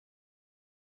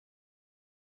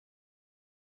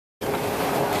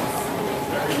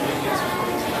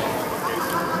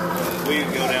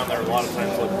down there a lot of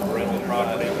times looking for rental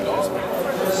property. The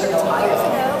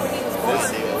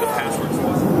password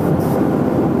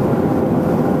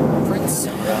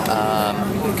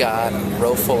we've got a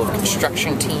row full of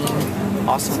construction team,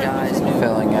 awesome guys,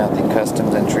 filling out the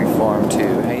customs entry form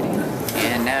to Haiti.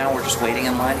 And now we're just waiting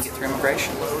in line to get through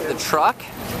immigration. The truck,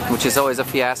 which is always a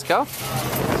fiasco.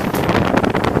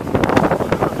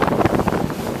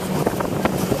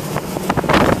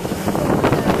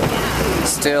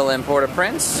 Still in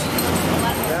Port-au-Prince.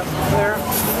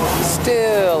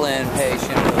 Still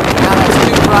impatient. Now that's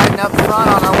two riding up front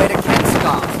on our way to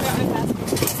Kenscom.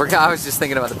 I was just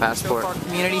thinking about the passport.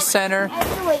 Community Center,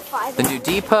 the new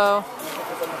depot.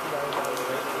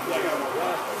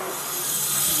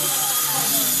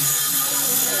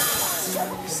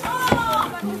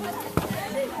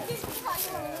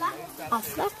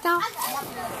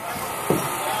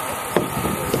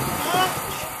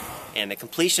 And the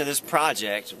completion of this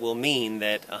project will mean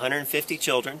that 150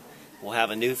 children will have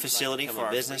a new facility for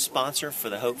a business sponsor for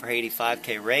the Hope for Haiti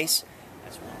 5K race.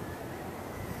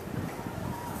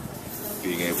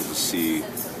 Being able to see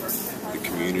the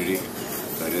community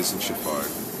that is in Chauffard